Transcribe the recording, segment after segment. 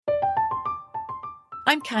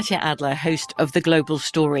I'm Katya Adler, host of The Global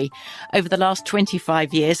Story. Over the last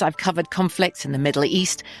 25 years, I've covered conflicts in the Middle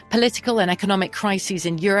East, political and economic crises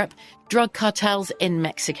in Europe, drug cartels in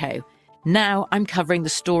Mexico. Now I'm covering the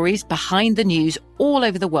stories behind the news all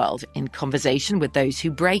over the world in conversation with those who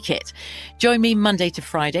break it. Join me Monday to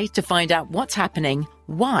Friday to find out what's happening,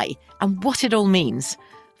 why, and what it all means.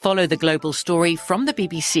 Follow The Global Story from the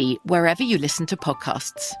BBC wherever you listen to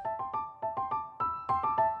podcasts.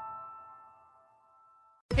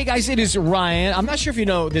 Hey guys, it is Ryan. I'm not sure if you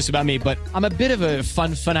know this about me, but I'm a bit of a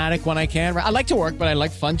fun fanatic when I can. I like to work, but I like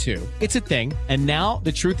fun too. It's a thing. And now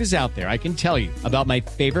the truth is out there. I can tell you about my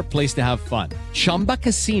favorite place to have fun. Chumba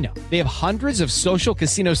Casino. They have hundreds of social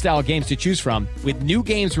casino style games to choose from with new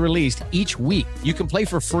games released each week. You can play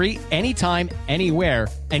for free anytime, anywhere.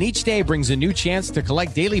 And each day brings a new chance to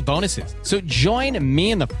collect daily bonuses. So join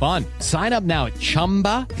me in the fun. Sign up now at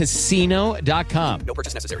ChumbaCasino.com. No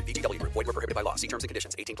purchase necessary. VGW Group. Void where prohibited by law. See terms and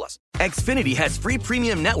conditions. 18+. Xfinity has free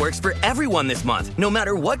premium networks for everyone this month, no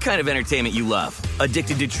matter what kind of entertainment you love.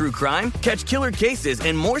 Addicted to true crime? Catch killer cases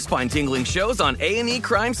and more spine-tingling shows on A&E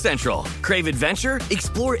Crime Central. Crave adventure?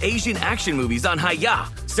 Explore Asian action movies on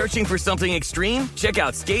Hi-YAH. Searching for something extreme? Check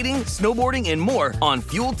out skating, snowboarding, and more on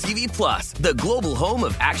Fuel TV Plus, the global home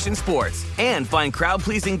of action sports. And find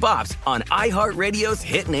crowd-pleasing bops on iHeartRadio's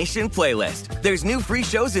Hit Nation playlist. There's new free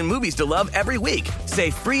shows and movies to love every week.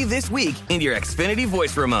 Say free this week in your Xfinity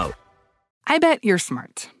voice remote. I bet you're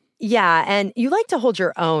smart. Yeah, and you like to hold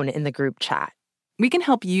your own in the group chat. We can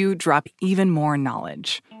help you drop even more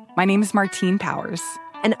knowledge. My name is Martine Powers.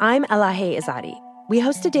 And I'm Elahe Izadi. We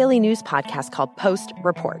host a daily news podcast called Post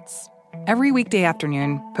Reports. Every weekday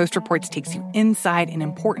afternoon, Post Reports takes you inside an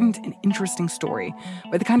important and interesting story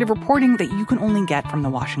with the kind of reporting that you can only get from the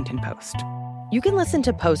Washington Post. You can listen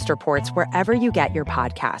to Post Reports wherever you get your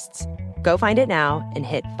podcasts. Go find it now and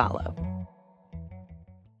hit follow.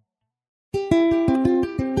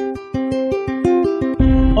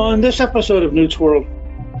 On this episode of Newt's World,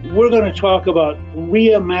 we're going to talk about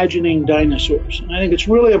reimagining dinosaurs. And I think it's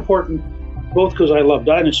really important, both because I love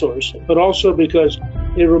dinosaurs, but also because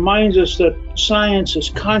it reminds us that science is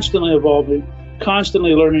constantly evolving,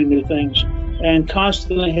 constantly learning new things, and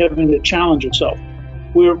constantly having to challenge itself.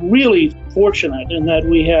 We're really fortunate in that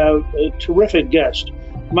we have a terrific guest,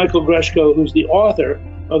 Michael Greshko, who's the author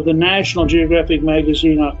of the National Geographic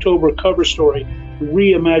Magazine October cover story,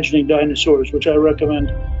 Reimagining Dinosaurs, which I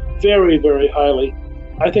recommend very, very highly.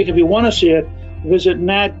 I think if you want to see it, visit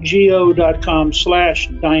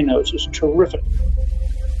natgeo.com/dinos. It's terrific.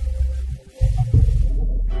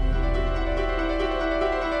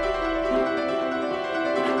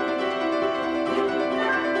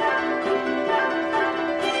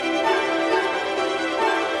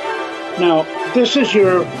 Now, this is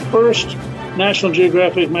your first National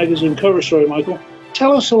Geographic Magazine cover story, Michael.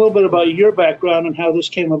 Tell us a little bit about your background and how this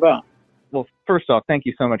came about. Well, first off, thank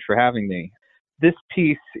you so much for having me. This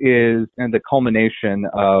piece is the culmination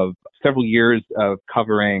of several years of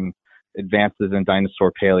covering advances in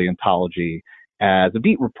dinosaur paleontology as a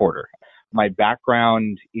beat reporter. My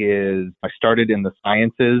background is I started in the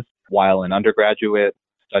sciences while an undergraduate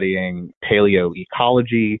studying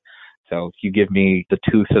paleoecology. So if you give me the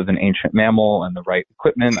tooth of an ancient mammal and the right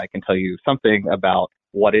equipment, I can tell you something about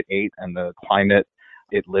what it ate and the climate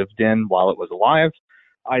it lived in while it was alive.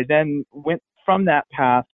 I then went from that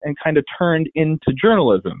path and kind of turned into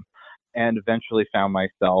journalism and eventually found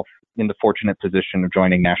myself in the fortunate position of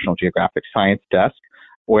joining National Geographic Science Desk,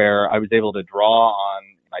 where I was able to draw on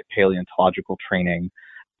my paleontological training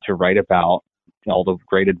to write about all the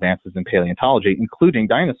great advances in paleontology, including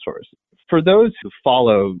dinosaurs. For those who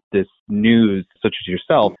follow this news, such as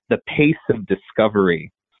yourself, the pace of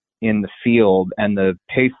discovery in the field and the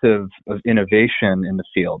pace of innovation in the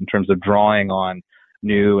field in terms of drawing on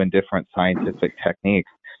new and different scientific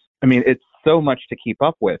techniques. I mean, it's so much to keep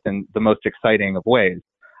up with in the most exciting of ways.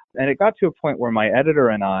 And it got to a point where my editor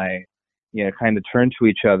and I, kind of turned to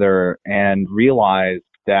each other and realized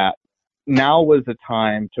that now was the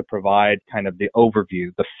time to provide kind of the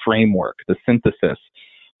overview, the framework, the synthesis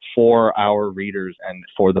for our readers and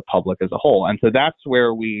for the public as a whole. And so that's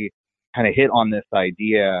where we kind of hit on this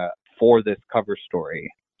idea for this cover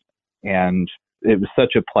story. And it was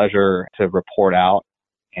such a pleasure to report out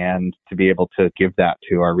and to be able to give that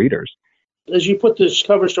to our readers. As you put this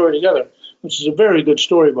cover story together, which is a very good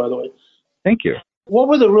story, by the way. Thank you. What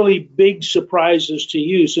were the really big surprises to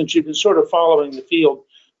you, since you've been sort of following the field?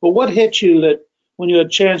 But what hit you that when you had a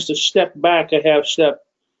chance to step back a half step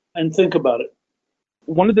and think about it?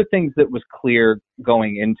 One of the things that was clear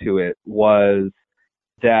going into it was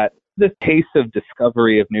that This pace of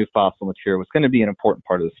discovery of new fossil material was going to be an important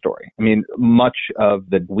part of the story. I mean, much of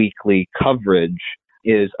the weekly coverage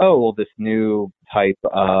is, oh, well, this new type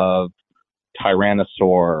of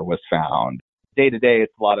tyrannosaur was found. Day to day,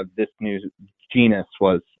 it's a lot of this new genus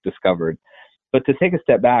was discovered. But to take a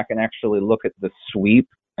step back and actually look at the sweep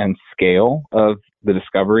and scale of the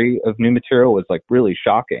discovery of new material was like really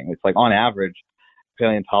shocking. It's like on average,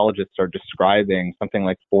 paleontologists are describing something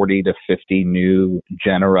like 40 to 50 new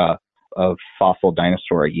genera of fossil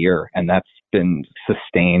dinosaur a year. And that's been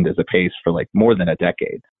sustained as a pace for like more than a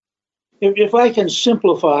decade. If I can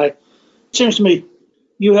simplify, it seems to me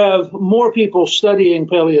you have more people studying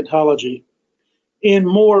paleontology in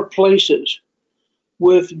more places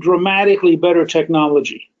with dramatically better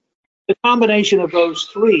technology. The combination of those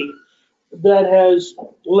three that has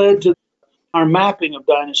led to our mapping of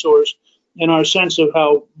dinosaurs and our sense of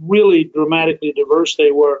how really dramatically diverse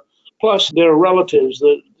they were, plus their relatives,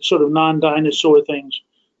 the sort of non-dinosaur things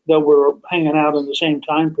that were hanging out in the same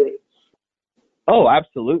time period. Oh,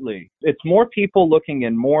 absolutely. It's more people looking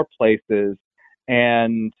in more places,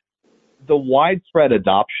 and the widespread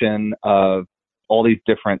adoption of all these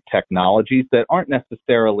different technologies that aren't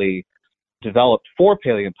necessarily developed for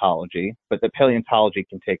paleontology, but that paleontology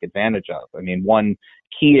can take advantage of. I mean, one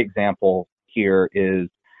key example here is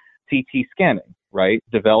CT scanning, right?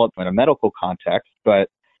 Developed in a medical context, but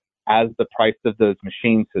as the price of those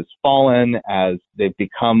machines has fallen, as they've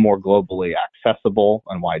become more globally accessible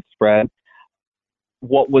and widespread,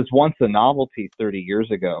 what was once a novelty 30 years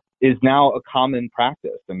ago is now a common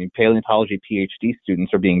practice. I mean, paleontology PhD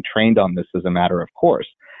students are being trained on this as a matter of course.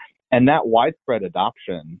 And that widespread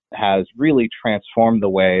adoption has really transformed the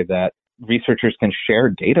way that researchers can share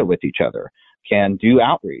data with each other, can do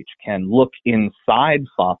outreach, can look inside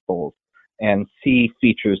fossils and see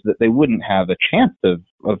features that they wouldn't have a chance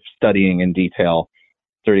of studying in detail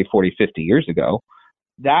 30, 40, 50 years ago.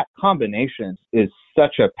 That combination is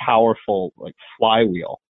such a powerful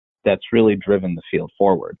flywheel that's really driven the field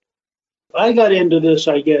forward. I got into this,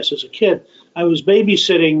 I guess, as a kid. I was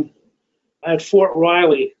babysitting at Fort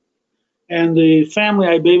Riley, and the family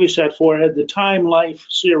I babysat for had the Time Life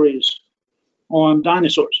series on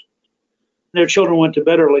dinosaurs. Their children went to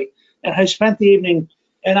bed early, and I spent the evening,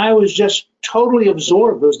 and I was just totally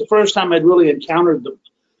absorbed. It was the first time I'd really encountered them.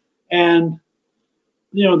 And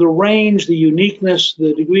the range, the uniqueness,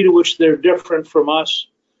 the degree to which they're different from us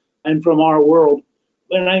and from our world.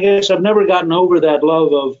 And I guess I've never gotten over that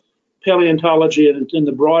love of paleontology in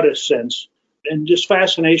the broadest sense, and just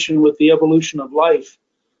fascination with the evolution of life.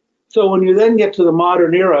 So when you then get to the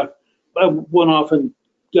modern era, I went off and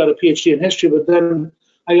got a PhD in history, but then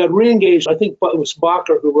I got re-engaged. I think it was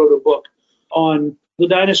Bakker who wrote a book on the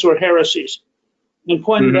dinosaur heresies and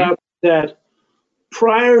pointed out that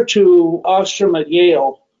prior to Ostrom at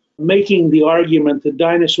Yale making the argument that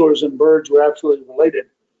dinosaurs and birds were absolutely related,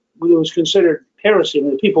 it was considered heresy. I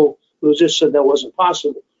mean, people who just said that wasn't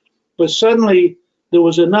possible. But suddenly there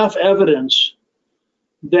was enough evidence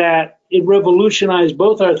that it revolutionized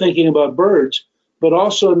both our thinking about birds, but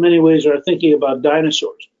also in many ways our thinking about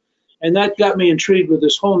dinosaurs. And that got me intrigued with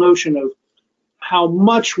this whole notion of how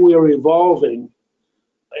much we're evolving.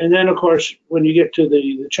 And then, of course, when you get to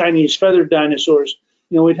the Chinese feathered dinosaurs,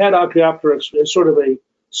 we'd had Archaeopteryx as sort of a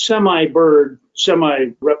semi-bird,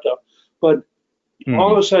 semi-reptile. But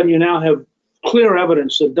all of a sudden, you now have clear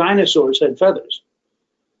evidence that dinosaurs had feathers.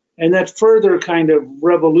 And that further kind of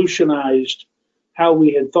revolutionized how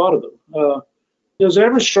we had thought of them. Does it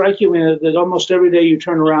ever strike you that almost every day you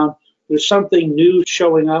turn around, there's something new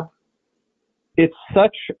showing up? It's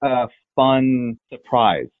such a fun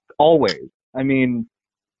surprise, always. I mean,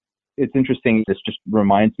 it's interesting. This just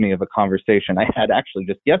reminds me of a conversation I had actually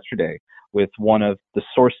just yesterday with one of the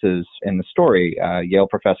sources in the story, Yale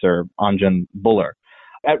professor Anjan Buller.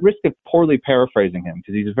 At risk of poorly paraphrasing him,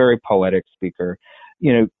 because he's a very poetic speaker,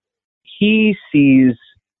 he sees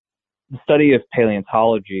the study of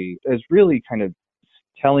paleontology as really kind of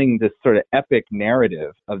telling this sort of epic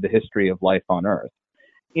narrative of the history of life on Earth.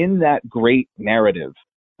 In that great narrative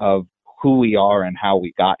of who we are and how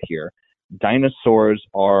we got here, dinosaurs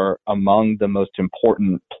are among the most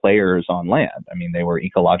important players on land. I mean, they were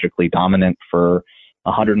ecologically dominant for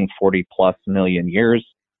 140 plus million years.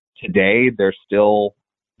 Today, they're still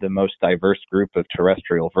the most diverse group of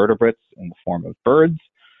terrestrial vertebrates in the form of birds.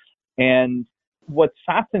 And what's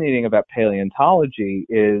fascinating about paleontology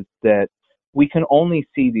is that we can only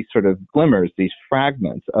see these sort of glimmers, these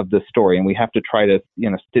fragments of the story, and we have to try to,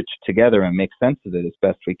 stitch together and make sense of it as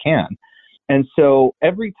best we can. And so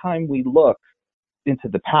every time we look into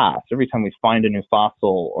the past, every time we find a new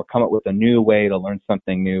fossil or come up with a new way to learn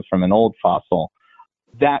something new from an old fossil,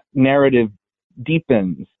 that narrative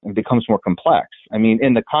deepens and becomes more complex. I mean,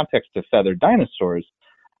 in the context of feathered dinosaurs,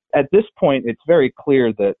 at this point, it's very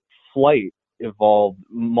clear that flight evolved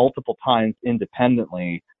multiple times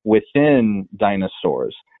independently within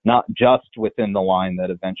dinosaurs, not just within the line that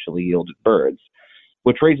eventually yielded birds,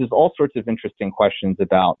 which raises all sorts of interesting questions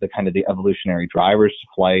about the kind of the evolutionary drivers to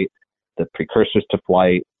flight, the precursors to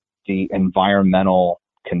flight, the environmental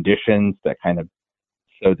conditions that kind of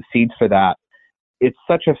sow the seeds for that. It's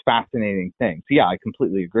such a fascinating thing. So yeah, I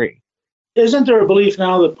completely agree. Isn't there a belief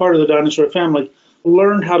now that part of the dinosaur family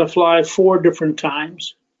learned how to fly 4 different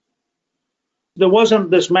times? There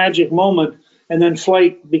wasn't this magic moment and then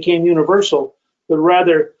flight became universal, but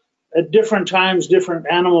rather at different times, different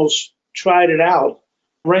animals tried it out,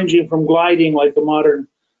 ranging from gliding like the modern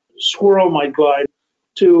squirrel might glide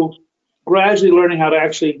to gradually learning how to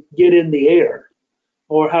actually get in the air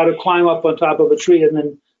or how to climb up on top of a tree and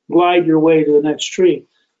then glide your way to the next tree.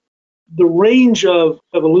 The range of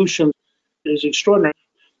evolution is extraordinary.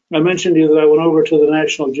 I mentioned to you that I went over to the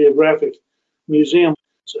National Geographic Museum.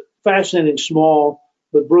 It's a fascinating, small,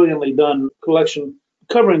 but brilliantly done collection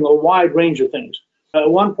covering a wide range of things. At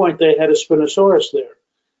one point, they had a Spinosaurus there.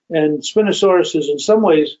 And Spinosaurus is in some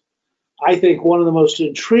ways, I think, one of the most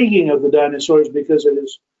intriguing of the dinosaurs because it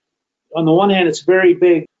is, on the one hand, it's very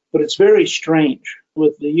big, but it's very strange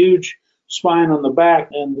with the huge spine on the back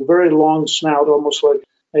and the very long snout, almost like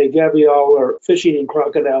a gavial or fish-eating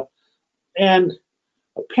crocodile. And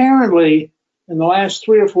apparently, in the last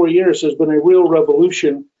 3 or 4 years, there's been a real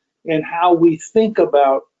revolution in how we think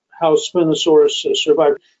about how Spinosaurus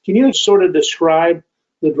survived. Can you sort of describe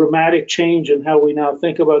the dramatic change in how we now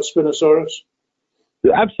think about Spinosaurus?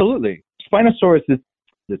 Absolutely. Spinosaurus is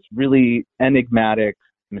this really enigmatic,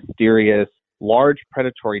 mysterious, large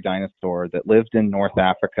predatory dinosaur that lived in North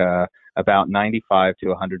Africa about 95 to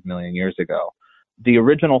 100 million years ago. The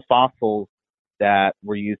original fossils that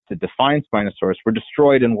were used to define Spinosaurus were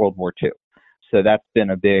destroyed in World War II. So that's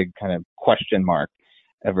been a big kind of question mark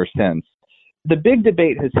ever since. The big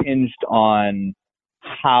debate has hinged on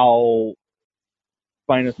how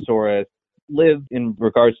Spinosaurus lived in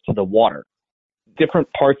regards to the water. Different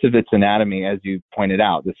parts of its anatomy, as you pointed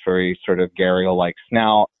out, this very sort of gharial-like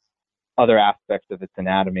snout, other aspects of its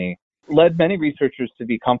anatomy, led many researchers to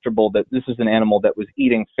be comfortable that this is an animal that was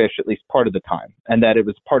eating fish at least part of the time, and that it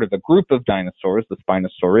was part of a group of dinosaurs, the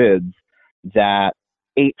Spinosaurids, that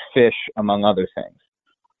ate fish, among other things,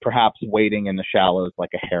 perhaps wading in the shallows like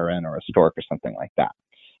a heron or a stork or something like that.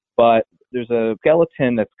 But there's a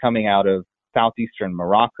skeleton that's coming out of southeastern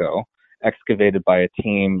Morocco, excavated by a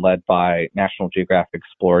team led by National Geographic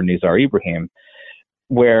explorer Nizar Ibrahim,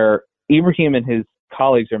 where Ibrahim and his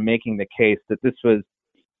colleagues are making the case that this was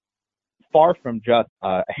far from just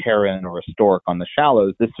a heron or a stork on the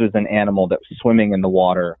shallows. This was an animal that was swimming in the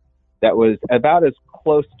water that was about as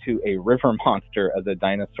close to a river monster as a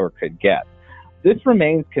dinosaur could get. This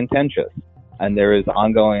remains contentious, and there is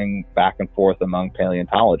ongoing back and forth among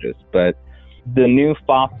paleontologists, but the new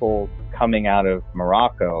fossils coming out of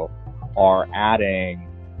Morocco are adding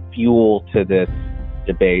fuel to this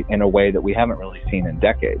debate in a way that we haven't really seen in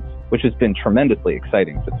decades, which has been tremendously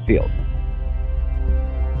exciting for the field.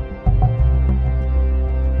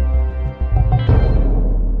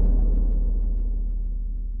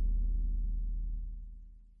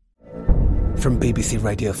 From BBC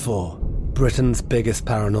Radio 4, Britain's biggest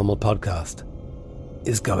paranormal podcast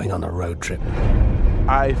is going on a road trip.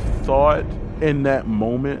 I thought in that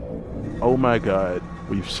moment, oh my God,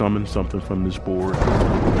 we've summoned something from this board.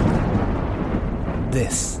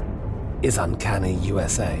 This is Uncanny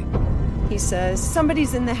USA. He says,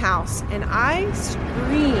 somebody's in the house, and I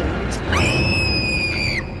screamed.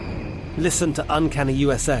 Listen to Uncanny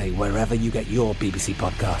USA wherever you get your BBC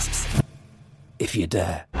podcasts, if you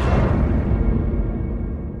dare.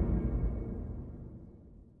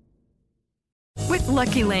 With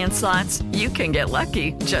Lucky Land Slots, you can get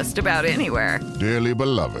lucky just about anywhere. Dearly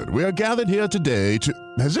beloved, we are gathered here today to...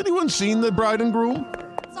 Has anyone seen the bride and groom?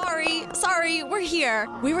 Sorry, we're here.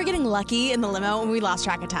 We were getting lucky in the limo and we lost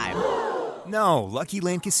track of time. No, Lucky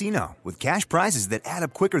Land Casino, with cash prizes that add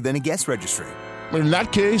up quicker than a guest registry. In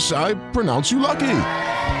that case, I pronounce you lucky.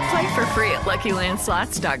 Play for free at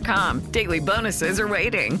LuckyLandSlots.com. Daily bonuses are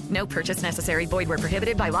waiting. No purchase necessary. Void where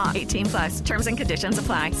prohibited by law. 18+. Terms and conditions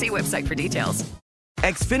apply. See website for details.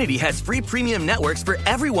 Xfinity has free premium networks for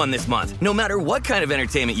everyone this month, no matter what kind of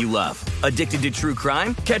entertainment you love. Addicted to true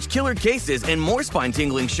crime? Catch killer cases and more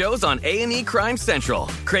spine-tingling shows on A&E Crime Central.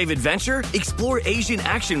 Crave adventure? Explore Asian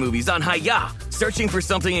action movies on Hi-YAH. Searching for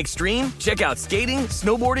something extreme? Check out skating,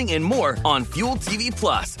 snowboarding, and more on Fuel TV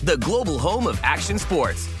Plus, the global home of action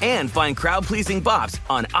sports. And find crowd-pleasing bops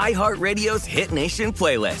on iHeartRadio's Hit Nation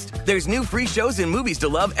playlist. There's new free shows and movies to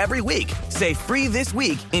love every week. Say free this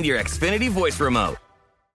week in your Xfinity voice remote.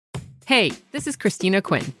 Hey, this is Christina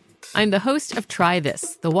Quinn. I'm the host of Try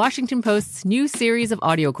This, the Washington Post's new series of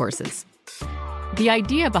audio courses. The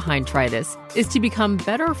idea behind Try This is to become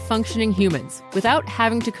better functioning humans without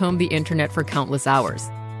having to comb the internet for countless hours.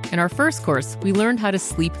 In our first course, we learned how to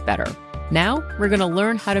sleep better. Now, we're going to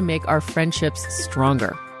learn how to make our friendships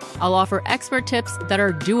stronger. I'll offer expert tips that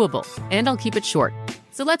are doable, and I'll keep it short.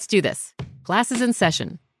 So let's do this. Class is in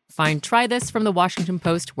session. Find Try This from the Washington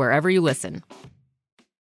Post wherever you listen.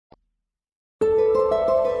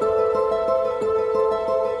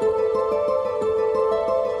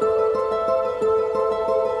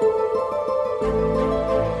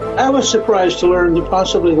 I was surprised to learn that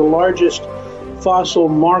possibly the largest fossil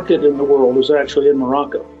market in the world is actually in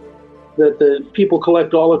Morocco. That the people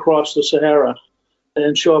collect all across the Sahara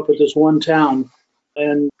and show up at this one town.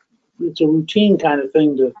 And it's a routine kind of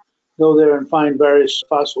thing to go there and find various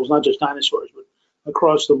fossils, not just dinosaurs, but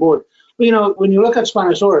across the board. But, you know, when you look at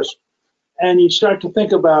Spinosaurus and you start to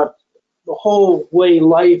think about the whole way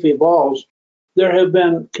life evolves, there have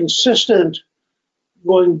been consistent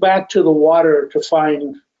going back to the water to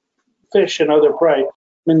find fish and other prey. I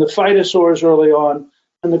mean, the phytosaurs early on,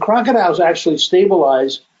 and the crocodiles actually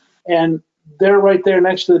stabilize, and they're right there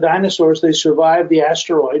next to the dinosaurs. They survived the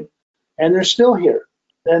asteroid, and they're still here.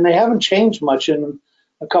 And they haven't changed much in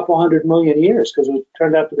a couple 100 million years because it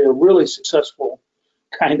turned out to be a really successful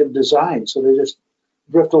kind of design. So they just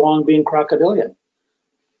drift along being crocodilian.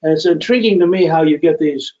 And it's intriguing to me how you get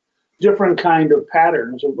these different kind of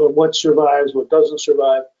patterns of what survives, what doesn't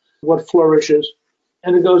survive, what flourishes.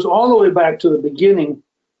 And it goes all the way back to the beginning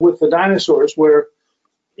with the dinosaurs, where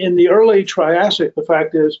in the early Triassic, the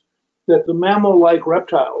fact is that the mammal-like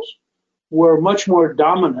reptiles were much more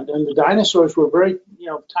dominant, and the dinosaurs were very,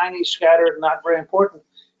 tiny, scattered, not very important.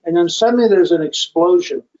 And then suddenly there's an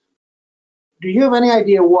explosion. Do you have any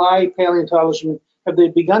idea why paleontologists have they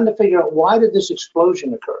begun to figure out why did this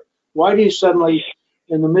explosion occur? Why do you suddenly,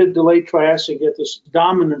 in the mid to late Triassic, get this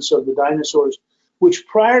dominance of the dinosaurs, which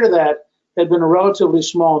prior to that had been a relatively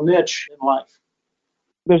small niche in life?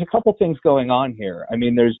 There's a couple things going on here. I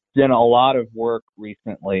mean, there's been a lot of work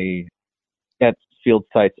recently at field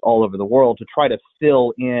sites all over the world to try to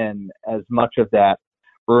fill in as much of that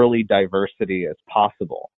early diversity as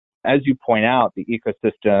possible. As you point out, the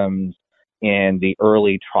ecosystems in the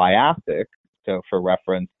early Triassic, so for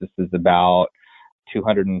reference, this is about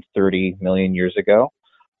 230 million years ago,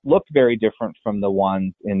 looked very different from the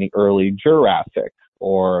ones in the early Jurassic,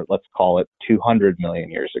 or let's call it 200 million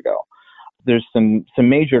years ago. There's some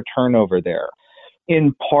major turnover there.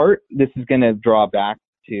 In part, this is going to draw back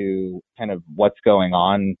to kind of what's going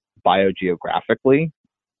on biogeographically.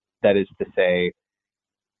 That is to say,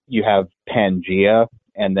 you have Pangaea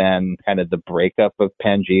and then kind of the breakup of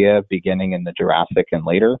Pangaea beginning in the Jurassic and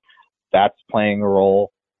later. That's playing a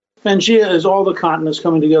role. Pangaea is all the continents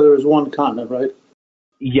coming together as one continent, right?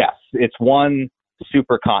 Yes, it's one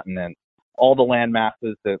supercontinent. All the land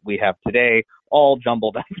masses that we have today all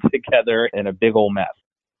jumbled up together in a big old mess.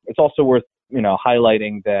 It's also worth,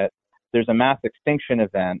 highlighting that there's a mass extinction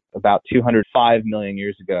event about 205 million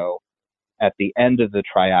years ago at the end of the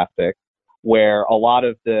Triassic, where a lot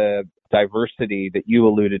of the diversity that you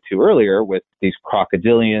alluded to earlier with these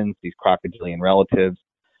crocodilians, these crocodilian relatives,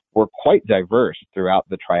 were quite diverse throughout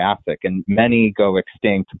the Triassic, and many go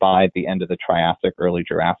extinct by the end of the Triassic, early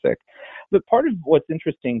Jurassic. But part of what's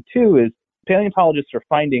interesting, too, is paleontologists are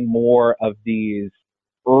finding more of these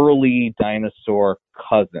early dinosaur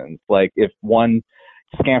cousins. Like if one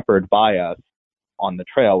scampered by us on the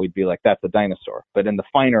trail, we'd be like, that's a dinosaur. But in the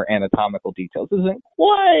finer anatomical details, this isn't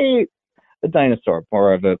quite a dinosaur,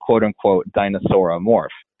 more of a quote-unquote dinosauromorph.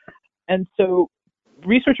 And so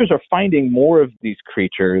researchers are finding more of these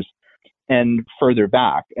creatures and further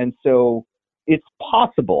back. And so it's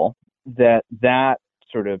possible that that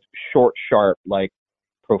sort of short, sharp, like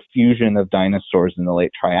profusion of dinosaurs in the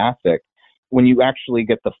late Triassic, when you actually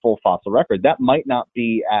get the full fossil record, that might not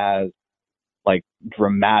be as like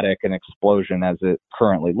dramatic an explosion as it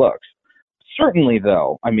currently looks. Certainly,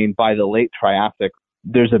 though, I mean, by the late Triassic,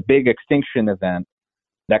 there's a big extinction event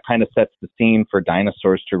that kind of sets the scene for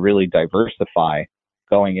dinosaurs to really diversify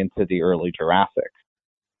going into the early Jurassic.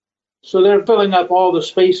 So they're filling up all the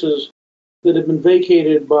spaces that have been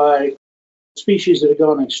vacated by species that have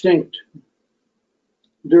gone extinct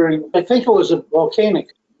during, I think it was a volcanic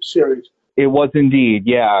series. It was indeed,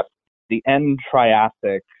 yeah. the end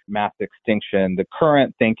Triassic mass extinction, the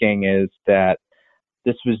current thinking is that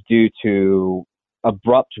this was due to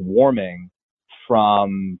abrupt warming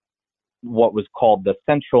from what was called the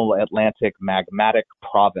Central Atlantic Magmatic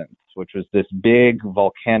Province, which was this big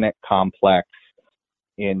volcanic complex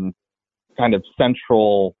in kind of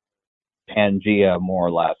central Pangaea, more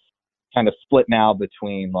or less, kind of split now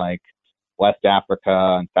between like West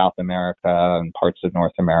Africa and South America and parts of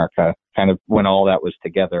North America. Kind of when all that was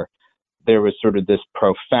together, there was sort of this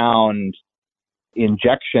profound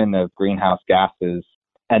injection of greenhouse gases,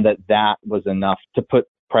 and that was enough to put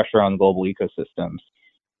pressure on global ecosystems,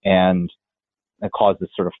 and it caused this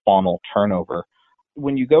sort of faunal turnover.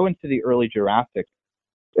 When you go into the early Jurassic,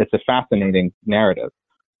 it's a fascinating narrative.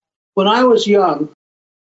 When I was young,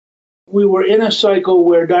 we were in a cycle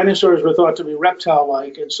where dinosaurs were thought to be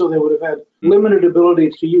reptile-like, and so they would have had limited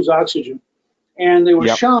ability to use oxygen. And they were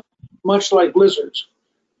shown much like lizards.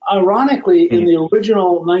 Ironically, in the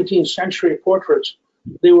original 19th century portraits,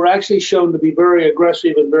 they were actually shown to be very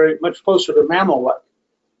aggressive and very much closer to mammal-like.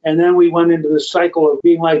 And then we went into this cycle of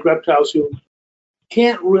being like reptiles who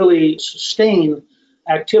can't really sustain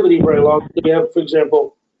activity very long. We have, for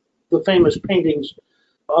example, the famous paintings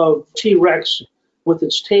of T-Rex with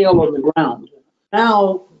its tail on the ground.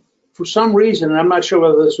 Now, for some reason, and I'm not sure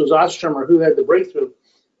whether this was Ostrom or who had the breakthrough,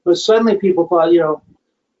 but suddenly people thought,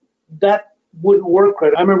 that wouldn't work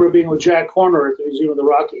right. I remember being with Jack Horner at the Museum of the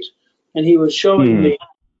Rockies, and he was showing me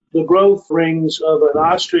the growth rings of an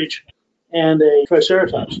ostrich and a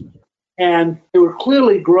triceratops. And they were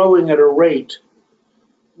clearly growing at a rate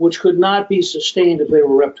which could not be sustained if they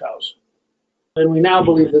were reptiles. And we now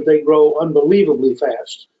believe that they grow unbelievably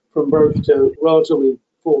fast from birth to relatively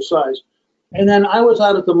full size. And then I was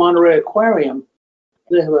out at the Monterey Aquarium.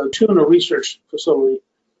 They have a tuna research facility.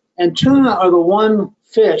 And tuna are the one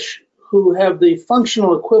fish who have the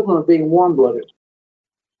functional equivalent of being warm-blooded.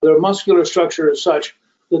 Their muscular structure is such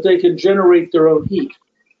that they can generate their own heat.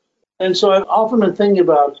 And so I've often been thinking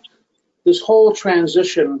about this whole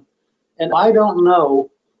transition, and I don't know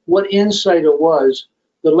what insight it was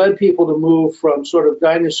that led people to move from sort of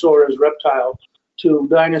dinosaur as reptile to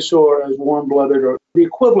dinosaur as warm-blooded, or the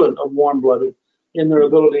equivalent of warm-blooded in their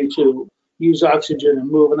ability to use oxygen and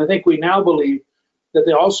move. And I think we now believe that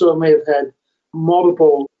they also may have had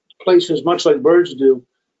multiple places, much like birds do,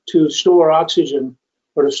 to store oxygen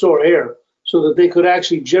or to store air so that they could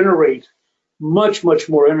actually generate much, much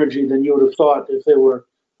more energy than you would have thought if they were,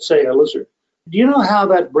 say, a lizard. Do you know how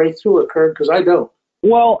that breakthrough occurred? Because I don't.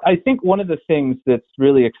 Well, I think one of the things that's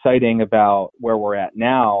really exciting about where we're at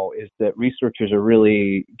now is that researchers are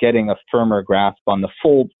really getting a firmer grasp on the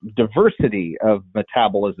full diversity of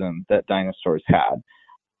metabolism that dinosaurs had.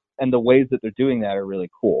 And the ways that they're doing that are really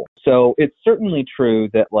cool. So it's certainly true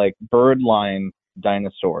that like bird-line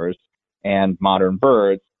dinosaurs and modern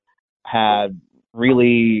birds had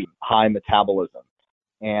really high metabolism,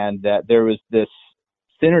 and that there was this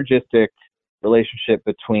synergistic relationship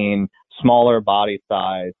between smaller body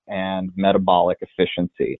size and metabolic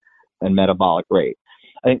efficiency and metabolic rate.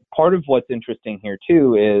 I think part of what's interesting here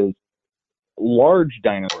too is large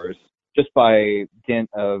dinosaurs, just by dint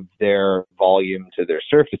of their volume to their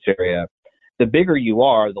surface area, the bigger you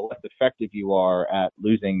are, the less effective you are at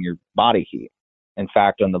losing your body heat. In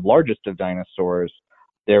fact, on the largest of dinosaurs,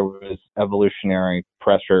 there was evolutionary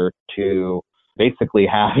pressure to basically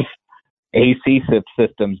have AC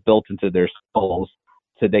systems built into their skulls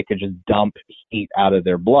so they could just dump heat out of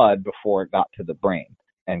their blood before it got to the brain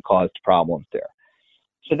and caused problems there.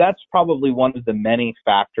 So that's probably one of the many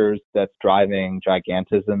factors that's driving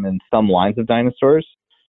gigantism in some lines of dinosaurs.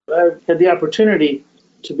 I had the opportunity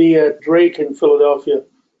to be at Drake in Philadelphia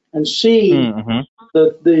and see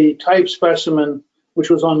the type specimen,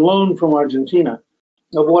 which was on loan from Argentina,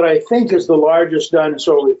 of what I think is the largest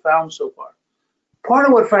dinosaur we've found so far. Part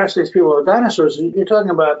of what fascinates people about dinosaurs is you're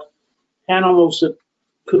talking about animals that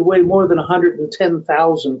could weigh more than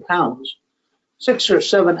 110,000 pounds, 6 or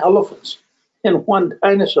 7 elephants in one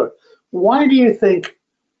dinosaur. Why do you think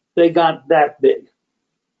they got that big?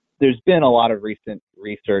 There's been a lot of recent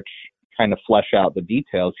research trying to flesh out the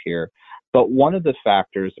details here, but one of the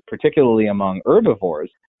factors, particularly among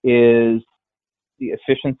herbivores, is the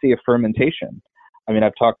efficiency of fermentation. I mean,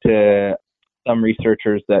 I've talked to some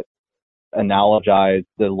researchers that analogize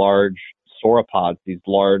the large sauropods, these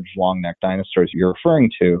large long-necked dinosaurs you're referring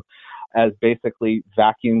to, as basically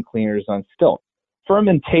vacuum cleaners on stilts.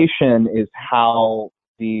 Fermentation is how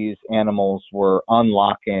these animals were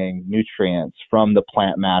unlocking nutrients from the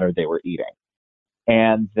plant matter they were eating.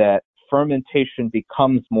 And that fermentation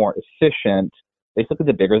becomes more efficient basically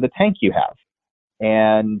the bigger the tank you have.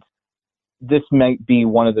 And this might be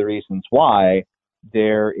one of the reasons why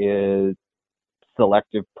there is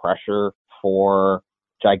selective pressure for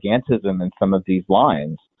gigantism in some of these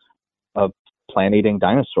lines of plant-eating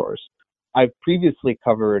dinosaurs. I've previously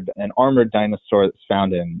covered an armored dinosaur that's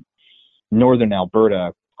found in northern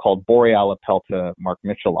Alberta called Borealopelta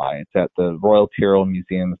markmitchellii. It's at the Royal Tyrrell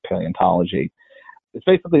Museum of Paleontology. It's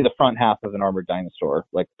basically the front half of an armored dinosaur,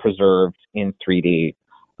 like preserved in 3D.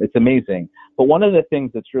 It's amazing. But one of the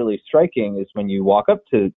things that's really striking is when you walk up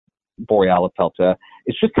to Borealopelta,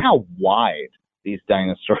 it's just how wide these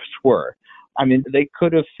dinosaurs were. I mean, they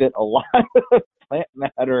could have fit a lot of plant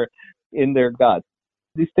matter in their guts.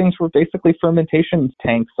 These things were basically fermentation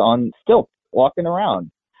tanks on stilts, walking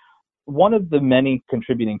around. One of the many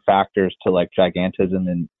contributing factors to like gigantism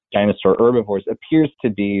in dinosaur herbivores appears to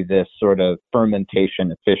be this sort of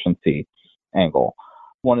fermentation efficiency angle.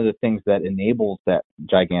 One of the things that enables that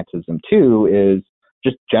gigantism too is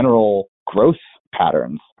just general growth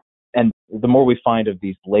patterns. And the more we find of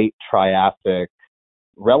these late Triassic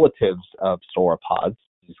relatives of sauropods,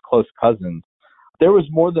 these close cousins, there was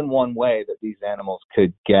more than one way that these animals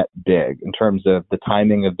could get big in terms of the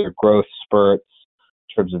timing of their growth spurts,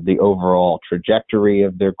 in terms of the overall trajectory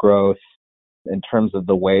of their growth, in terms of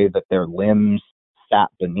the way that their limbs sat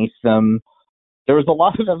beneath them. There was a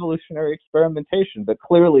lot of evolutionary experimentation, but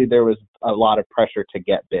clearly there was a lot of pressure to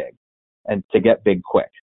get big and to get big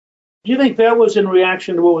quick. Do you think that was in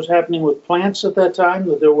reaction to what was happening with plants at that time,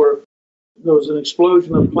 that there was an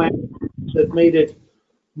explosion of plants that made it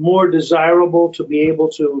more desirable to be able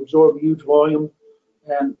to absorb huge volume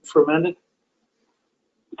and ferment it?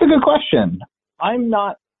 It's a good question. I'm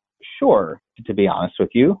not sure, to be honest with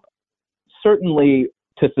you. Certainly,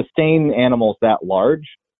 to sustain animals that large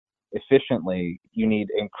efficiently, you need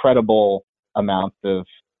incredible amounts of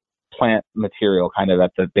plant material kind of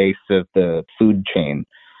at the base of the food chain.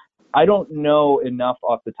 I don't know enough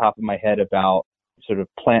off the top of my head about sort of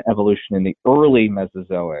plant evolution in the early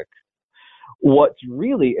Mesozoic. What's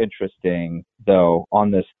really interesting, though,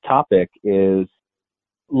 on this topic is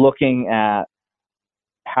looking at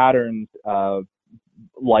patterns of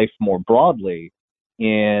life more broadly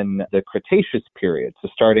in the Cretaceous period, so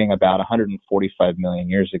starting about 145 million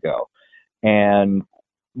years ago, and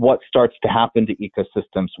what starts to happen to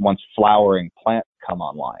ecosystems once flowering plants come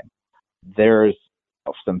online. There's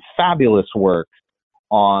some fabulous work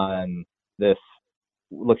on this,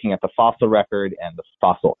 looking at the fossil record and the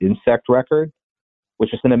fossil insect record,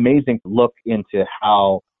 which is an amazing look into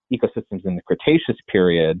how ecosystems in the Cretaceous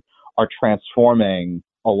period are transforming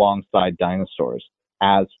alongside dinosaurs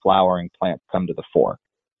as flowering plants come to the fore.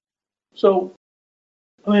 So,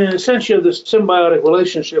 I mean, essentially, this symbiotic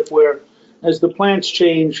relationship where as the plants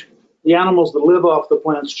change, the animals that live off the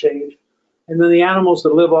plants change, and then the animals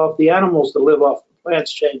that live off the animals that live off the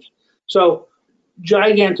plants change. So,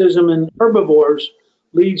 gigantism in herbivores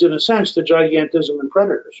leads, in a sense, to gigantism in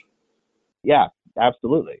predators. Yeah,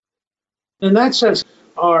 absolutely. In that sense,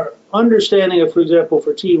 our understanding of, for example,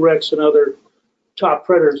 for T-Rex and other top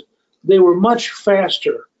predators, they were much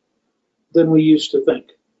faster than we used to think.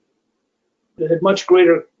 They had much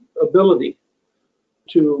greater ability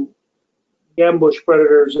to ambush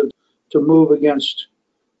predators and to move against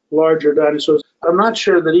larger dinosaurs. I'm not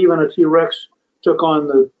sure that even a T-Rex took on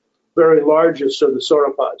the very largest of the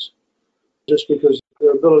sauropods, just because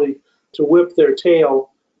their ability to whip their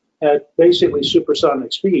tail at basically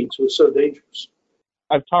supersonic speeds was so dangerous.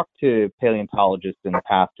 I've talked to paleontologists in the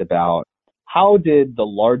past about how did the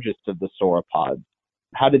largest of the sauropods,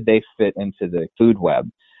 how did they fit into the food web?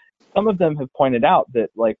 Some of them have pointed out that,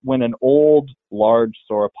 like, when an old, large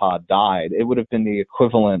sauropod died, it would have been the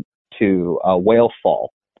equivalent to a whale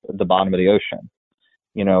fall at the bottom of the ocean.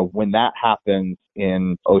 You know, when that happens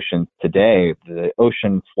in oceans today, the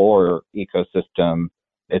ocean floor ecosystem,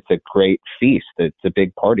 it's a great feast. It's a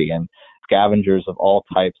big party, and scavengers of all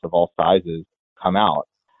types, of all sizes, come out.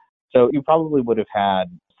 So you probably would have had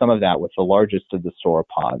some of that with the largest of the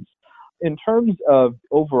sauropods. In terms of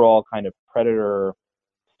overall kind of predator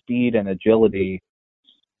speed and agility,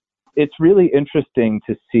 it's really interesting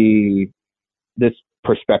to see this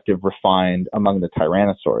perspective refined among the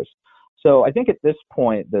tyrannosaurs. So I think at this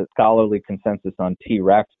point, the scholarly consensus on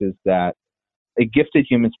T-Rex is that a gifted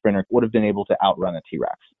human sprinter would have been able to outrun a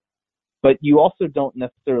T-Rex. But you also don't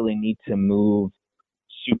necessarily need to move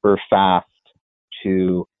super fast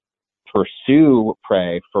to pursue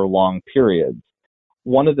prey for long periods.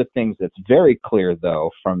 One of the things that's very clear, though,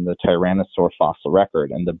 from the Tyrannosaur fossil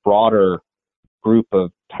record and the broader group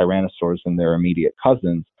of tyrannosaurs and their immediate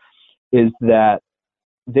cousins is that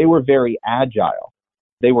they were very agile.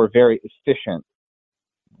 They were very efficient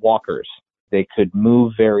walkers. They could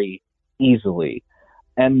move very easily.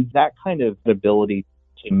 And that kind of ability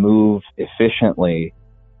to move efficiently,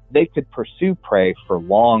 they could pursue prey for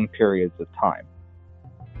long periods of time.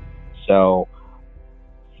 So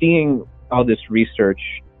seeing all this research,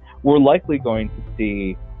 we're likely going to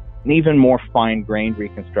see an even more fine-grained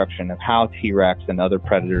reconstruction of how T-Rex and other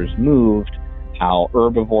predators moved, how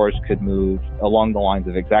herbivores could move along the lines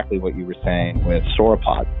of exactly what you were saying with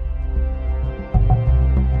sauropods.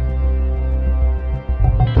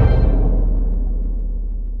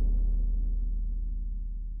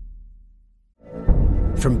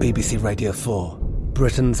 From BBC Radio 4,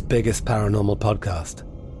 Britain's biggest paranormal podcast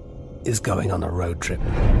is going on a road trip.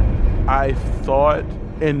 I thought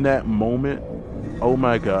in that moment, oh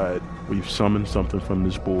my God, we've summoned something from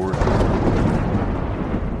this board.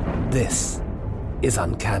 This is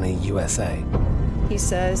Uncanny USA. He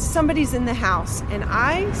says, somebody's in the house, and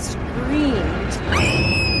I screamed.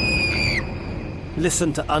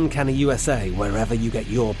 Listen to Uncanny USA wherever you get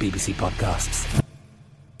your BBC podcasts,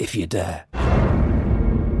 if you dare.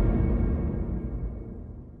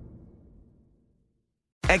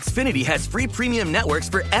 Xfinity has free premium networks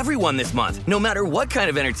for everyone this month, no matter what kind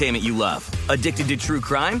of entertainment you love. Addicted to true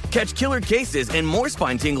crime? Catch killer cases and more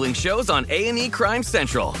spine-tingling shows on A&E Crime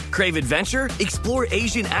Central. Crave adventure? Explore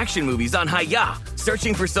Asian action movies on Hi-YAH.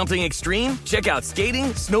 Searching for something extreme? Check out skating,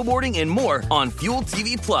 snowboarding, and more on Fuel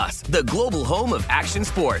TV Plus, the global home of action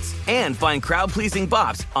sports. And find crowd-pleasing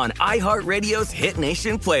bops on iHeartRadio's Hit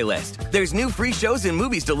Nation playlist. There's new free shows and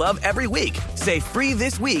movies to love every week. Say free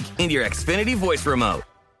this week in your Xfinity voice remote.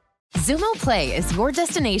 Xumo Play is your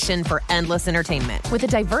destination for endless entertainment. With a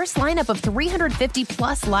diverse lineup of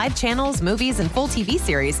 350-plus live channels, movies, and full TV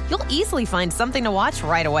series, you'll easily find something to watch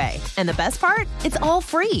right away. And the best part? It's all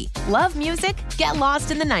free. Love music? Get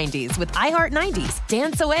lost in the 90s with iHeart 90s,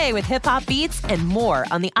 dance away with hip-hop beats, and more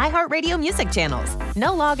on the iHeartRadio music channels.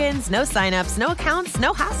 No logins, no signups, no accounts,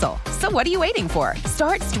 no hassle. So what are you waiting for?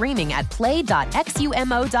 Start streaming at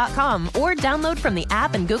play.xumo.com or download from the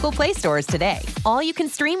app and Google Play stores today. All you can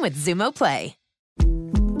stream with Xumo Play.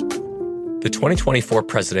 The 2024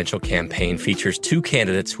 presidential campaign features two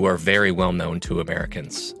candidates who are very well known to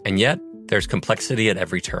Americans. And yet, there's complexity at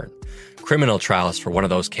every turn. Criminal trials for one of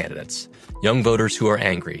those candidates. Young voters who are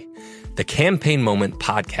angry. The Campaign Moment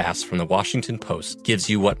podcast from the Washington Post gives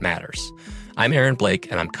you what matters. I'm Aaron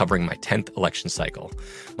Blake, and I'm covering my 10th election cycle.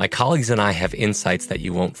 My colleagues and I have insights that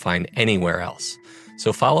you won't find anywhere else.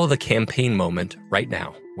 So follow The Campaign Moment right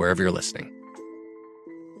now, wherever you're listening.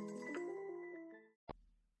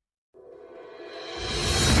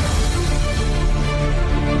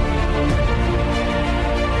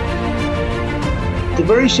 At the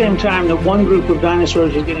very same time that one group of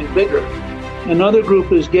dinosaurs is getting bigger, another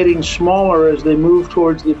group is getting smaller as they move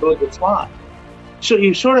towards the ability to fly. So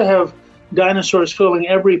you sort of have dinosaurs filling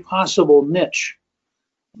every possible niche,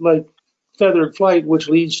 like feathered flight, which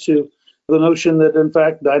leads to the notion that, in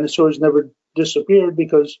fact, dinosaurs never disappeared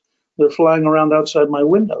because they're flying around outside my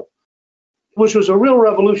window, which was a real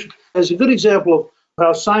revolution. As a good example of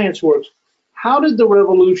how science works, how did the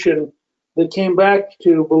revolution that came back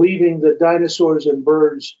to believing that dinosaurs and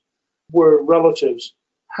birds were relatives,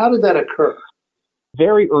 how did that occur?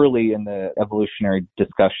 Very early in the evolutionary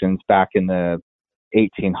discussions back in the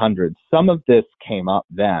 1800s, some of this came up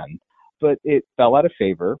then, but it fell out of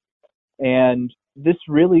favor. And this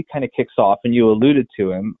really kind of kicks off, and you alluded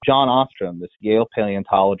to him, John Ostrom, this Yale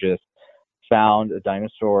paleontologist, found a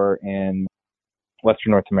dinosaur in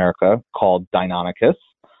Western North America called Deinonychus.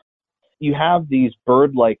 You have these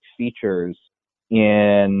bird-like features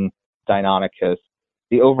in Deinonychus.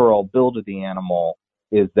 The overall build of the animal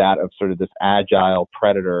is that of sort of this agile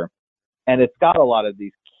predator, and it's got a lot of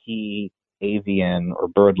these key avian or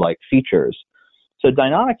bird-like features. So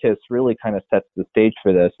Deinonychus really kind of sets the stage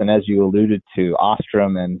for this, and as you alluded to,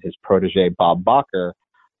 Ostrom and his protege Bob Bacher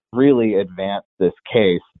really advanced this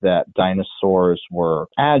case that dinosaurs were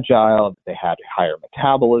agile, they had higher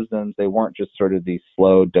metabolisms, they weren't just sort of these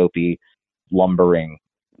slow, dopey, lumbering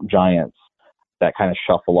giants that kind of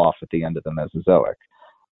shuffle off at the end of the Mesozoic.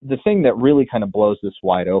 The thing that really kind of blows this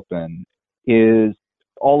wide open is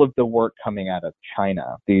all of the work coming out of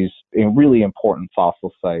China, these really important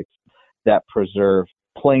fossil sites that preserve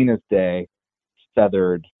plain as day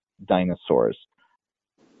feathered dinosaurs.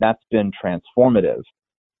 That's been transformative.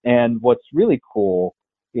 And what's really cool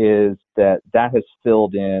is that has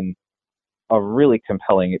filled in a really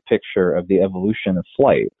compelling picture of the evolution of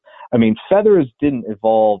flight. I mean, feathers didn't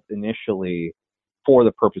evolve initially for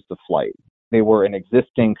the purpose of flight. They were an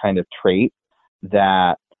existing kind of trait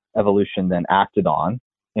that evolution then acted on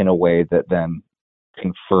in a way that then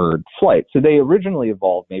conferred flight. So they originally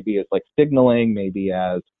evolved maybe as like signaling, maybe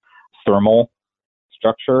as thermal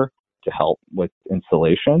structure to help with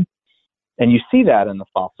insulation. And you see that in the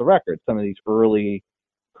fossil record. Some of these early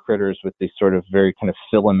critters with these sort of very kind of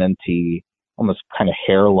filamenty, almost kind of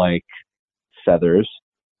hair-like feathers.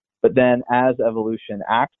 But then as evolution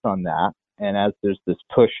acts on that, and as there's this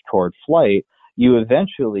push toward flight, you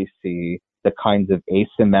eventually see the kinds of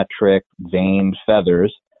asymmetric, veined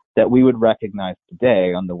feathers that we would recognize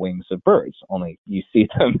today on the wings of birds, only you see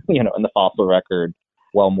them, in the fossil record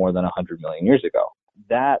well more than 100 million years ago.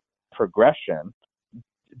 That progression,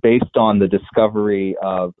 based on the discovery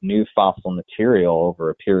of new fossil material over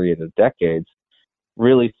a period of decades,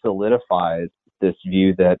 really solidifies this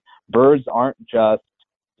view that birds aren't just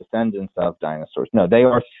descendants of dinosaurs. No, they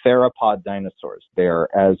are theropod dinosaurs. They are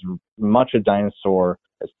as much a dinosaur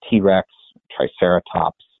as T-Rex,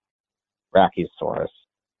 Triceratops, Brachiosaurus.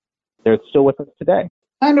 They're still with us today.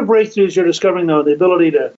 Kind of breakthroughs you're discovering, though, the ability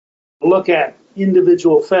to look at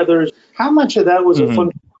individual feathers. How much of that was a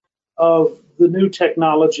function of the new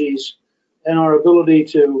technologies and our ability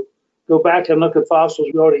to go back and look at fossils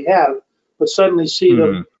we already have, but suddenly see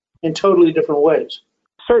them in totally different ways?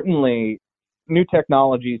 Certainly, new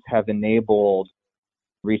technologies have enabled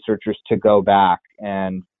researchers to go back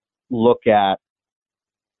and look at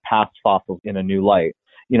past fossils in a new light.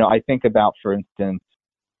 I think about, for instance,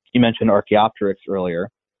 you mentioned Archaeopteryx earlier,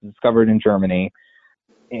 discovered in Germany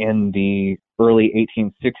in the early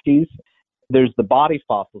 1860s. There's the body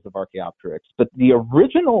fossils of Archaeopteryx, but the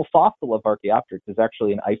original fossil of Archaeopteryx is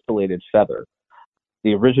actually an isolated feather.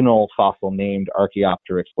 The original fossil named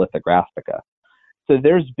Archaeopteryx lithographica. So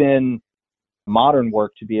there's been modern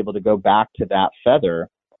work to be able to go back to that feather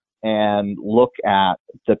and look at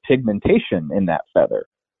the pigmentation in that feather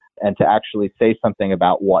and to actually say something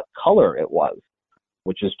about what color it was,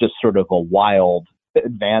 which is just sort of a wild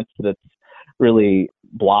advance that's really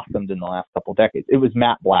blossomed in the last couple decades. It was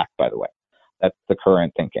matte black, by the way. That's the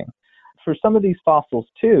current thinking. For some of these fossils,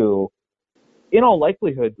 too, in all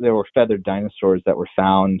likelihood, there were feathered dinosaurs that were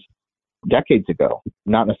found decades ago,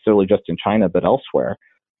 not necessarily just in China, but elsewhere.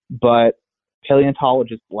 But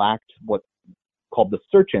paleontologists lacked what's called the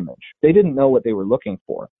search image. They didn't know what they were looking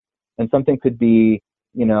for. And something could be,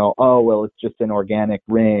 it's just an organic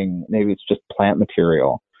ring. Maybe it's just plant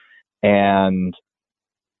material. And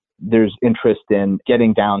there's interest in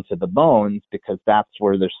getting down to the bones because that's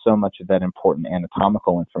where there's so much of that important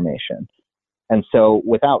anatomical information. And so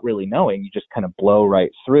without really knowing, you just kind of blow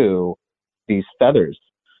right through these feathers.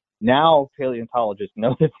 Now paleontologists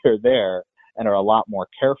know that they're there and are a lot more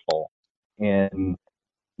careful in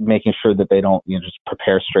making sure that they don't just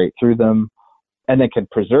prepare straight through them, and they can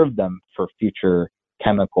preserve them for future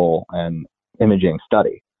chemical and imaging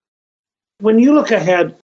study. When you look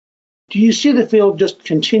ahead, do you see the field just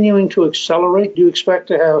continuing to accelerate? Do you expect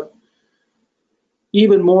to have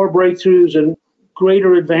even more breakthroughs and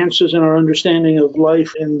greater advances in our understanding of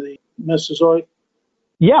life in the Mesozoic?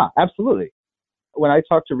 Yeah, absolutely. When I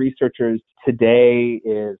talk to researchers, today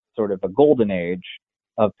is sort of a golden age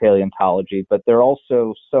of paleontology, but they're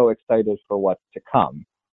also so excited for what's to come.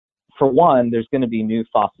 For one, there's going to be new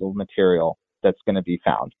fossil material that's going to be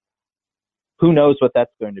found. Who knows what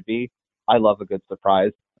that's going to be? I love a good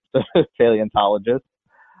surprise as a paleontologist.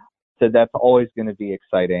 So that's always going to be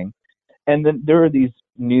exciting. And then there are these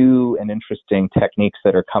new and interesting techniques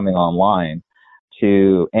that are coming online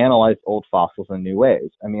to analyze old fossils in new ways.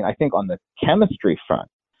 I mean, I think on the chemistry front,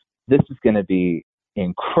 this is going to be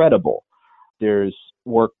incredible. There's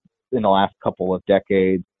work in the last couple of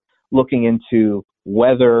decades looking into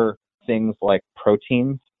whether things like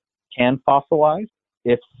proteins can fossilize.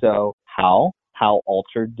 If so, how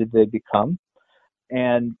altered did they become?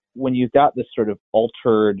 And when you've got this sort of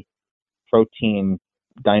altered protein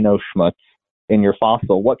dino schmutz in your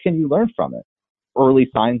fossil, what can you learn from it? Early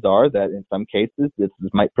signs are that in some cases, this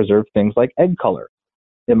might preserve things like egg color.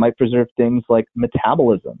 It might preserve things like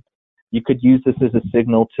metabolism. You could use this as a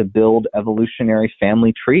signal to build evolutionary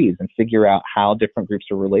family trees and figure out how different groups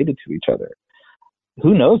are related to each other.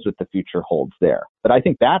 Who knows what the future holds there? But I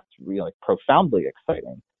think that's really profoundly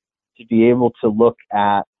exciting to be able to look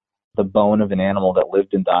at the bone of an animal that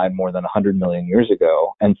lived and died more than 100 million years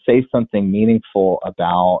ago and say something meaningful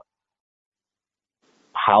about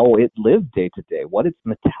how it lived day to day, what its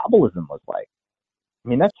metabolism was like. I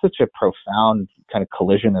mean, that's such a profound kind of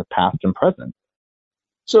collision of past and present.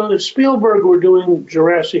 So if Spielberg were doing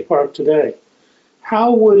Jurassic Park today,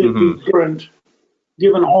 how would it be different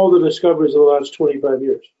given all the discoveries of the last 25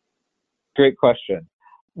 years? Great question.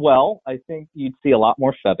 Well, I think you'd see a lot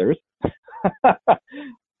more feathers.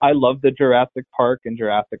 I love the Jurassic Park and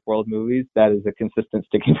Jurassic World movies. That is a consistent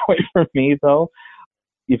sticking point for me, though.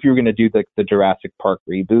 if you're going to do the Jurassic Park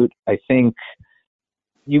reboot, I think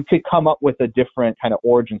you could come up with a different kind of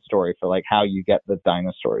origin story for like how you get the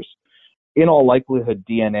dinosaurs. In all likelihood,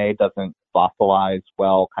 DNA doesn't fossilize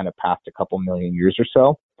well kind of past a couple million years or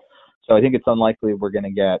so. So I think it's unlikely we're going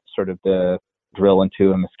to get sort of the drill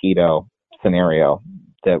into a mosquito scenario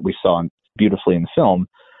that we saw beautifully in the film.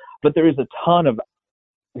 But there is a ton of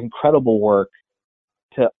incredible work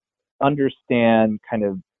to understand kind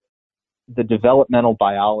of the developmental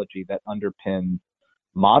biology that underpins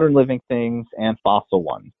modern living things and fossil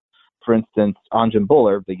ones. For instance, Anjan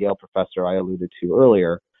Buller, the Yale professor I alluded to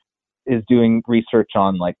earlier, is doing research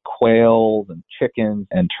on like quails and chickens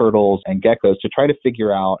and turtles and geckos to try to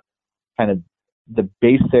figure out kind of the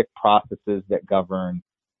basic processes that govern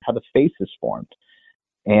how the face is formed.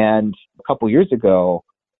 And a couple years ago,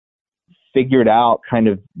 figured out kind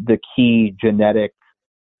of the key genetic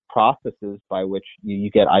processes by which you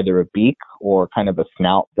get either a beak or kind of a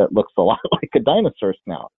snout that looks a lot like a dinosaur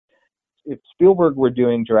snout. If Spielberg were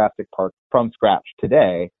doing Jurassic Park from scratch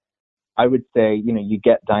today, I would say, you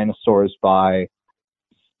get dinosaurs by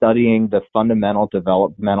studying the fundamental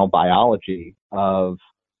developmental biology of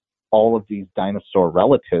all of these dinosaur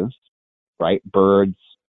relatives, right? Birds,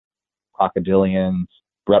 crocodilians,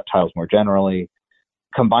 reptiles more generally,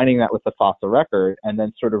 combining that with the fossil record, and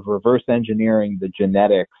then sort of reverse engineering the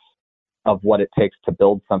genetics of what it takes to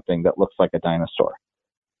build something that looks like a dinosaur.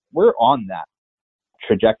 We're on that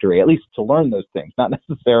trajectory, at least to learn those things, not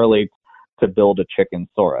necessarily to build a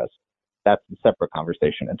Chickensaurus. That's a separate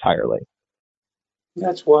conversation entirely.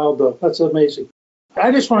 That's wild, though. That's amazing.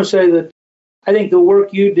 I just want to say that I think the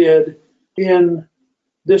work you did in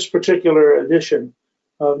this particular edition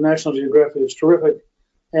of National Geographic is terrific.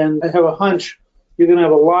 And I have a hunch you're going to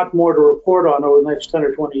have a lot more to report on over the next 10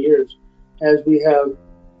 or 20 years as we have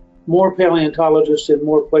more paleontologists in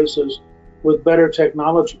more places with better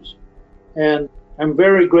technologies. And I'm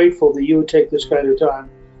very grateful that you would take this kind of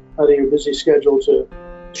time out of your busy schedule to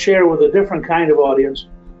share with a different kind of audience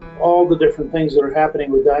all the different things that are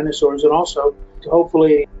happening with dinosaurs, and also to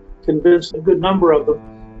hopefully convince a good number of them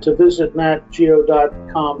to visit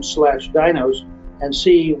natgeo.com/dinos and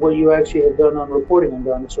see what you actually have done on reporting on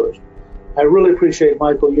dinosaurs. I really appreciate,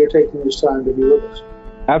 Michael, you're taking this time to be with us.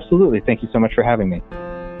 Absolutely. Thank you so much for having me.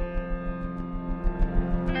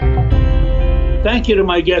 Thank you to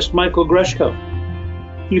my guest, Michael Greshko.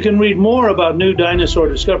 You can read more about new dinosaur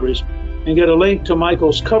discoveries and get a link to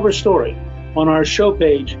Michael's cover story on our show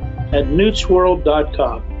page at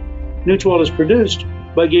newtsworld.com. Newt's World is produced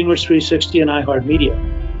by Gingrich 360 and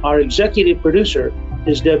iHeartMedia. Our executive producer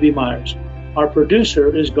is Debbie Myers. Our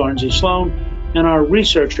producer is Garnsey Sloan, and our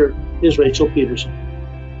researcher is Rachel Peterson.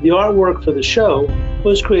 The artwork for the show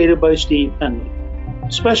was created by Steve Henley.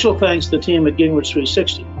 Special thanks to the team at Gingrich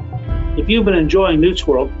 360. If you've been enjoying Newt's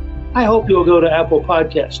World, I hope you'll go to Apple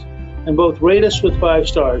Podcast and both rate us with 5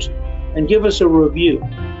 stars and give us a review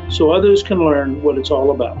so others can learn what it's all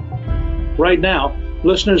about. Right now,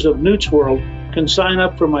 listeners of Newt's World can sign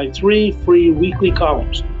up for my 3 free weekly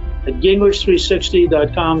columns at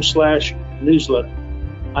gingrich360.com/newsletter.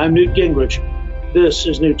 I'm Newt Gingrich. This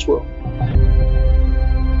is Newt's World.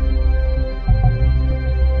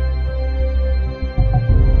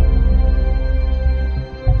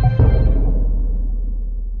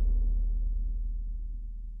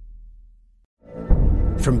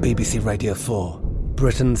 From BBC Radio 4,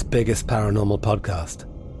 Britain's biggest paranormal podcast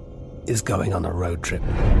is going on a road trip.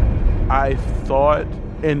 I thought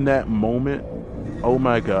in that moment, oh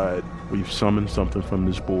my God, we've summoned something from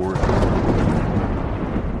this board.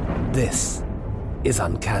 This is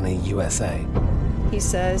Uncanny USA. He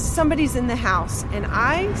says, somebody's in the house, and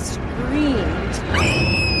I screamed.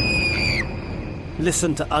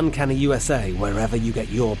 Listen to Uncanny USA wherever you get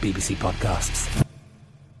your BBC podcasts,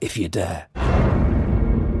 if you dare.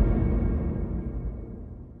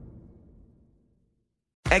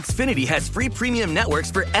 Xfinity has free premium networks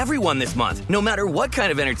for everyone this month, no matter what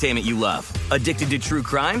kind of entertainment you love. Addicted to true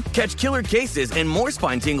crime? Catch killer cases and more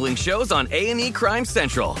spine-tingling shows on A&E Crime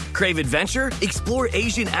Central. Crave adventure? Explore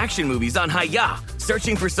Asian action movies on Hi-YAH.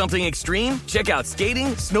 Searching for something extreme? Check out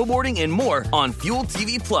skating, snowboarding, and more on Fuel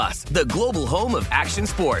TV Plus, the global home of action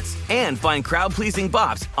sports. And find crowd-pleasing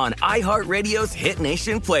bops on iHeartRadio's Hit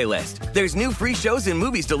Nation playlist. There's new free shows and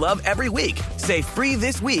movies to love every week. Say free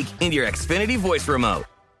this week in your Xfinity voice remote.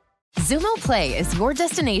 Xumo Play is your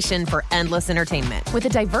destination for endless entertainment. With a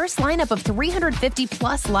diverse lineup of 350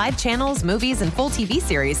 plus live channels, movies, and full TV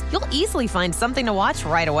series, you'll easily find something to watch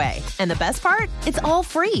right away. And the best part? It's all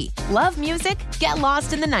free. Love music? Get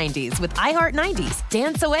lost in the 90s with iHeart 90s,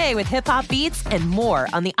 dance away with hip-hop beats, and more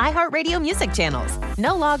on the iHeartRadio music channels.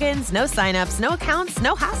 No logins, no signups, no accounts,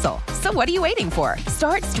 no hassle. So what are you waiting for?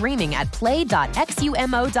 Start streaming at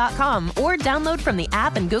play.xumo.com or download from the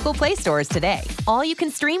app and Google Play stores today. All you can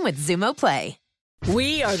stream with Xumo Play.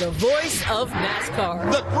 We are the voice of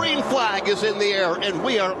NASCAR. The green flag is in the air, and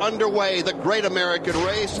we are underway. The Great American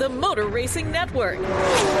Race. The Motor Racing Network.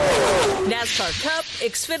 NASCAR Cup,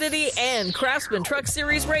 Xfinity, and Craftsman Truck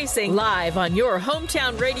Series Racing live on your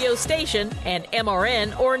hometown radio station and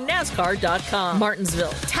MRN or NASCAR.com.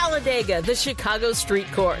 Martinsville, Talladega, the Chicago Street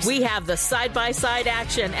Course. We have the side-by-side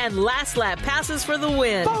action and last lap passes for the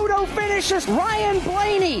win. Photo finishes. Ryan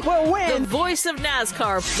Blaney will win. The voice of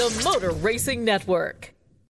NASCAR, the Motor Racing Network.